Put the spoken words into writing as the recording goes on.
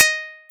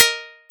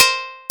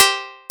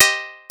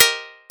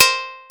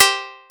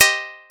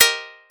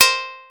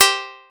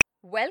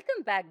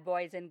Welcome back,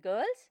 boys and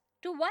girls,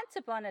 to Once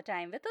Upon a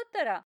Time with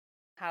Uttara.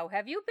 How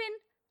have you been?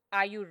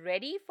 Are you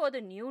ready for the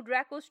new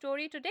Draco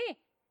story today?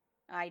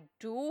 I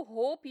do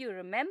hope you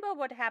remember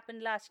what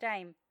happened last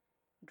time.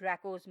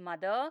 Draco's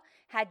mother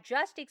had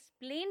just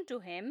explained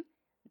to him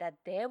that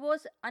there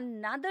was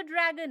another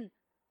dragon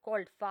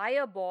called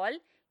Fireball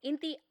in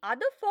the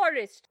other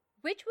forest,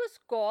 which was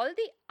called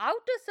the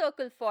Outer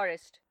Circle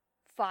Forest.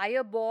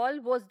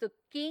 Fireball was the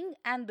king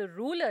and the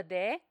ruler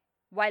there,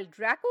 while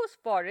Draco's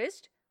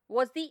forest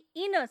was the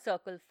Inner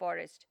Circle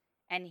Forest,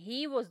 and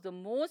he was the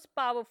most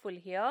powerful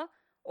here,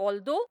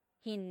 although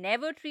he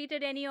never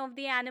treated any of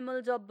the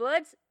animals or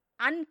birds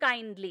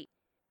unkindly.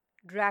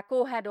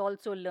 Draco had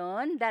also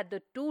learned that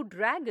the two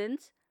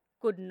dragons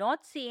could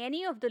not see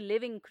any of the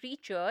living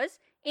creatures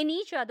in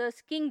each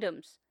other's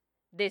kingdoms.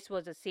 This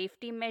was a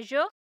safety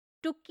measure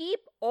to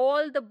keep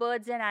all the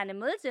birds and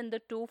animals in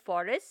the two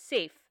forests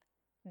safe.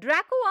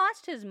 Draco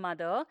asked his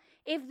mother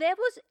if there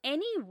was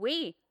any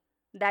way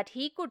that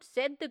he could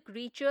set the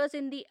creatures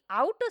in the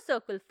outer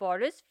circle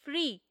forest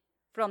free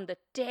from the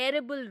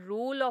terrible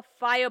rule of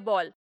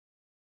Fireball.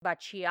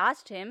 But she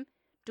asked him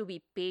to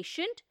be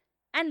patient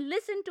and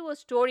listen to a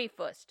story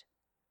first.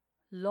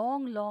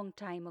 Long, long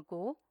time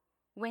ago,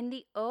 when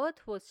the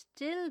earth was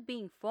still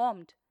being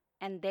formed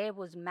and there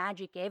was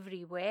magic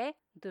everywhere,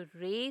 the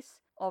race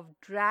of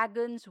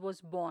dragons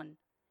was born.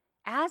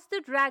 As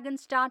the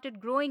dragons started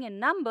growing in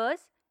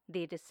numbers,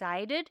 they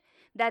decided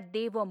that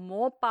they were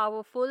more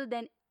powerful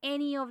than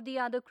any of the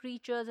other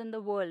creatures in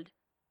the world.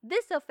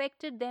 This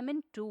affected them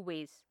in two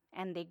ways,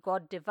 and they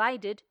got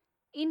divided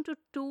into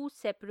two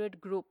separate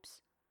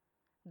groups.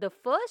 The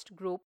first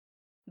group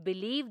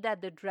believed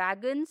that the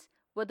dragons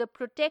were the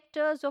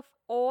protectors of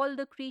all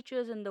the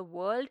creatures in the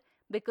world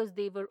because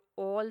they were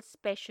all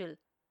special,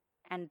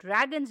 and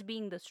dragons,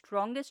 being the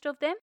strongest of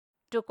them,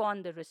 took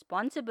on the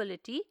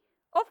responsibility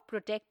of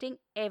protecting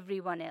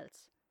everyone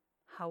else.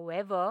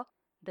 However,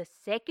 the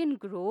second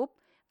group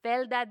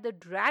felt that the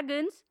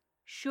dragons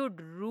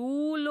should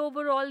rule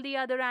over all the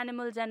other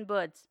animals and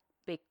birds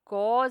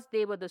because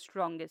they were the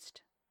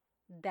strongest.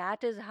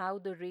 That is how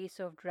the race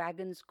of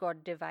dragons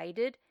got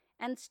divided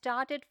and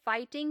started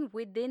fighting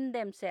within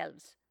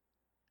themselves.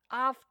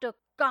 After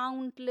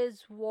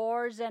countless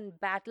wars and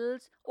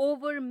battles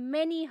over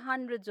many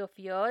hundreds of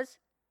years,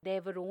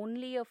 there were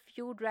only a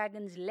few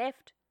dragons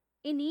left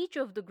in each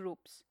of the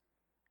groups.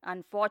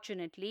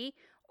 Unfortunately,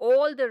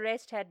 all the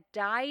rest had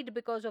died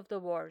because of the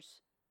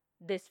wars.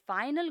 This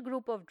final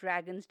group of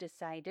dragons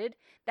decided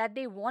that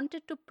they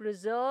wanted to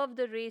preserve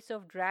the race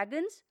of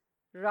dragons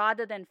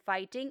rather than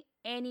fighting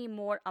any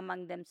more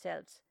among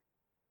themselves.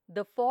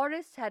 The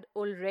forests had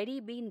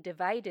already been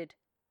divided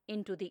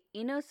into the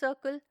inner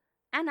circle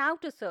and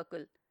outer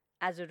circle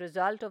as a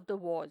result of the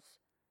wars.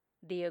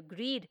 They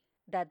agreed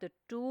that the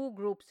two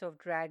groups of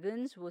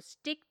dragons would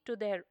stick to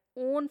their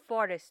own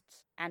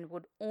forests and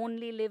would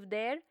only live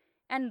there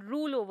and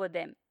rule over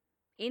them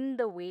in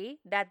the way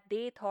that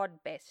they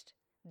thought best.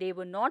 They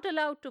were not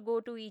allowed to go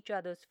to each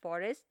other's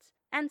forests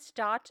and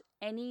start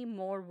any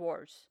more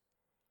wars.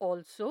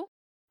 Also,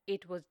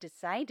 it was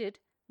decided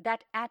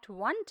that at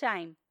one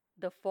time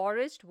the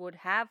forest would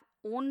have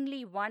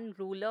only one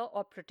ruler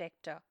or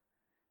protector.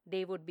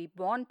 They would be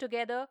born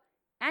together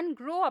and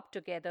grow up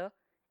together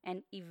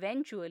and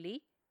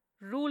eventually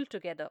rule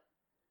together.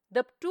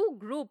 The two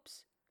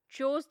groups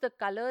chose the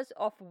colors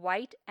of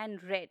white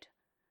and red.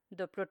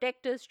 The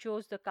protectors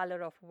chose the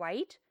color of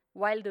white,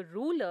 while the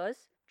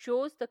rulers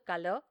chose the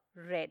color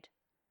red.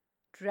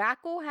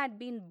 Draco had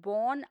been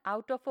born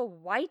out of a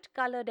white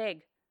colored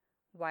egg,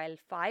 while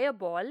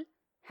Fireball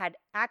had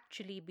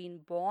actually been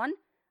born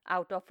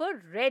out of a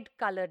red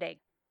colored egg.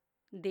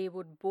 They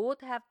would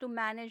both have to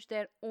manage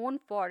their own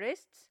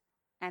forests,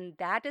 and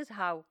that is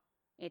how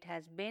it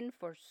has been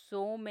for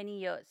so many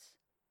years.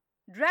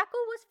 Draco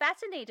was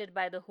fascinated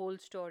by the whole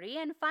story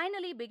and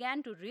finally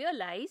began to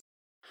realize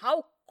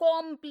how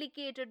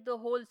complicated the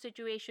whole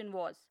situation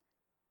was.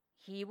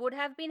 He would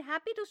have been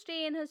happy to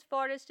stay in his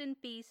forest in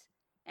peace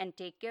and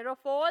take care of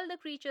all the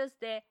creatures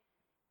there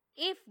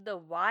if the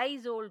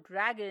wise old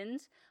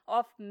dragons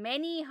of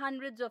many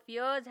hundreds of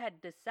years had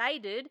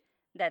decided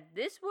that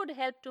this would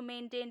help to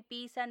maintain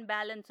peace and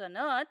balance on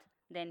earth.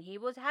 Then he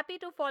was happy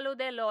to follow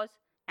their laws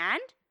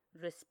and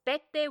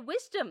respect their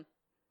wisdom.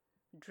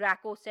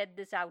 Draco said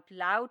this out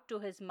loud to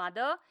his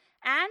mother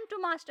and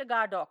to Master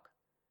Gardock.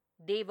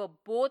 They were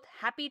both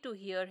happy to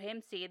hear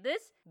him say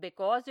this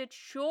because it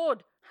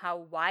showed how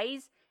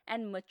wise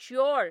and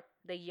mature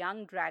the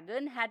young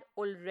dragon had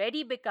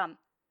already become.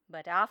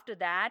 But after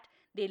that,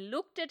 they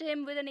looked at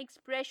him with an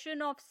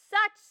expression of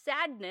such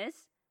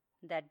sadness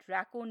that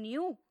Draco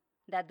knew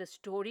that the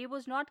story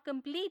was not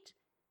complete.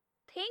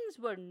 Things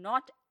were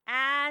not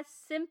as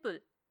simple.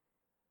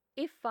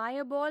 If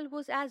Fireball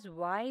was as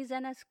wise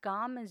and as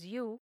calm as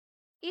you,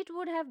 it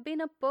would have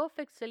been a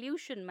perfect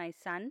solution, my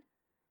son,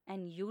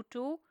 and you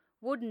two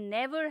would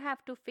never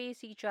have to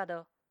face each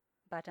other.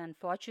 But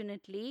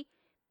unfortunately,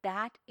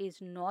 that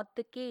is not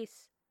the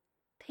case.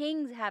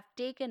 Things have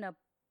taken a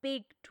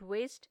big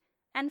twist,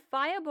 and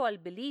Fireball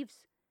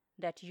believes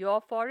that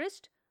your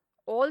forest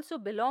also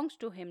belongs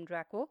to him,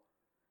 Draco.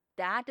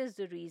 That is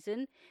the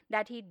reason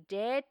that he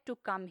dared to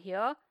come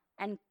here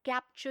and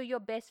capture your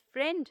best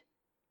friend.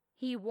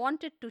 He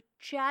wanted to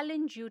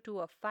challenge you to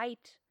a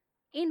fight.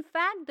 In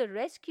fact, the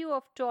rescue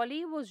of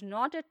Tolly was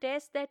not a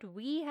test that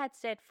we had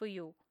set for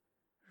you.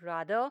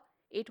 Rather,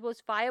 it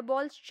was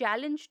Fireball's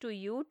challenge to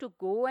you to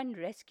go and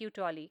rescue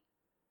Tolly.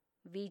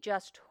 We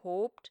just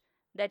hoped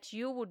that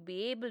you would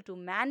be able to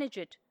manage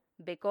it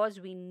because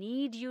we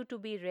need you to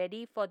be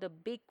ready for the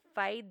big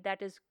fight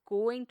that is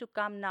going to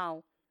come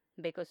now.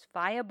 Because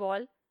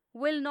Fireball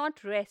will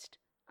not rest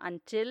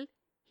until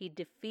he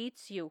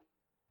defeats you.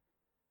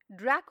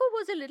 Draco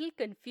was a little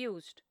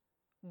confused.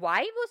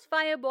 Why was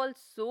Fireball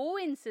so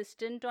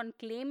insistent on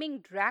claiming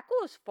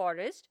Draco's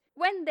forest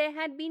when there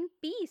had been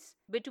peace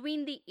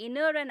between the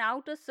inner and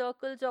outer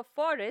circles of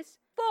forests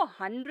for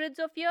hundreds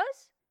of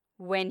years?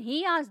 When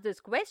he asked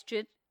this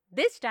question,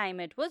 this time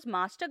it was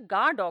Master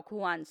Gardock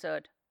who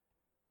answered.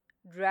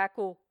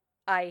 Draco,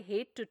 I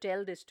hate to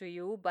tell this to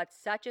you, but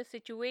such a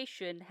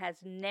situation has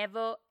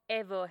never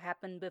ever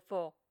happened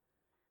before.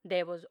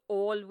 There was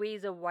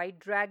always a white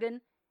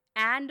dragon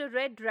and a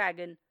red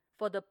dragon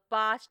for the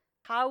past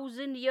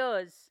 1,000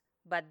 years,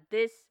 but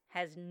this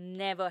has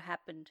never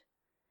happened.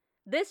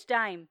 This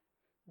time,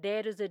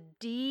 there is a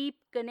deep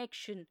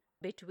connection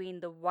between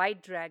the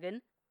white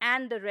dragon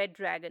and the red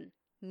dragon,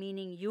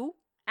 meaning you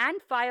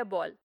and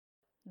Fireball.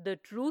 The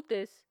truth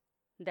is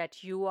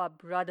that you are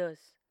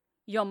brothers.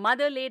 Your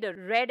mother laid a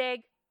red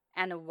egg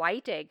and a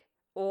white egg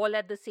all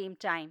at the same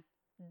time.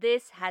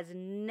 This has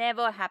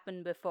never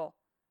happened before.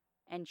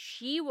 And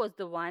she was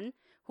the one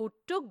who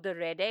took the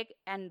red egg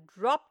and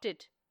dropped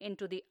it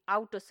into the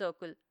outer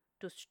circle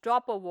to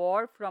stop a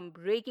war from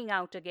breaking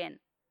out again.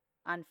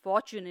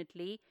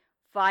 Unfortunately,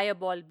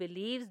 Fireball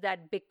believes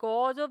that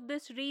because of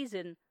this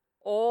reason,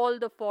 all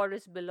the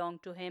forest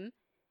belonged to him,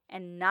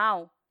 and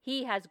now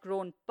he has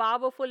grown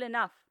powerful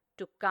enough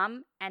to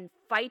come and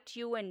fight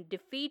you and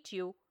defeat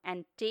you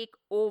and take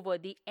over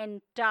the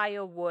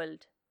entire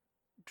world.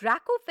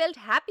 Draco felt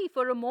happy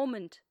for a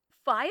moment.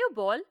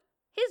 Fireball,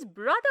 his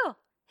brother,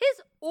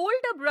 his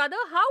older brother,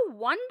 how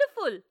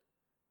wonderful!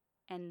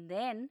 And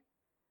then,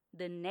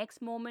 the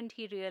next moment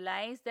he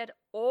realized that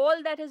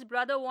all that his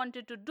brother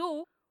wanted to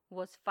do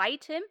was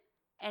fight him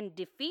and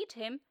defeat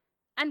him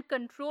and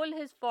control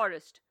his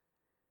forest.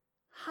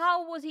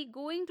 How was he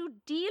going to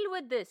deal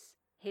with this?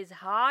 His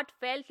heart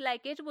felt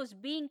like it was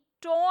being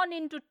torn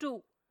into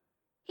two.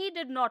 He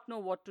did not know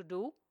what to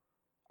do.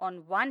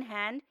 On one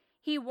hand,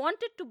 he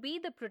wanted to be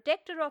the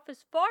protector of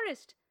his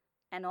forest,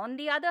 and on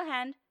the other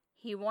hand,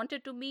 he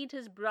wanted to meet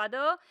his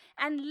brother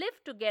and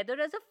live together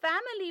as a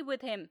family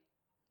with him.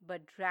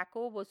 But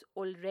Draco was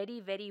already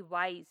very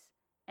wise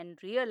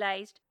and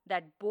realized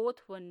that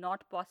both were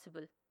not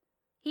possible.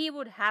 He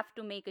would have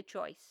to make a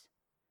choice.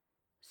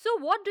 So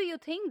what do you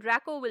think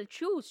Draco will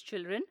choose,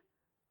 children?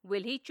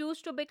 Will he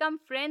choose to become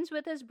friends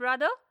with his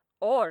brother,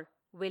 or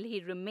will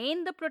he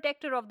remain the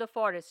protector of the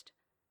forest?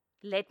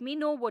 Let me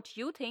know what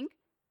you think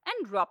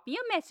and drop me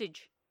a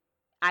message.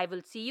 I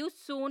will see you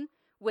soon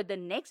with the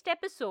next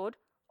episode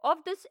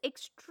of this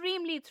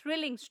extremely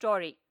thrilling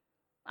story.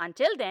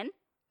 Until then,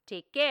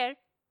 take care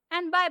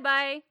and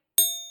bye-bye.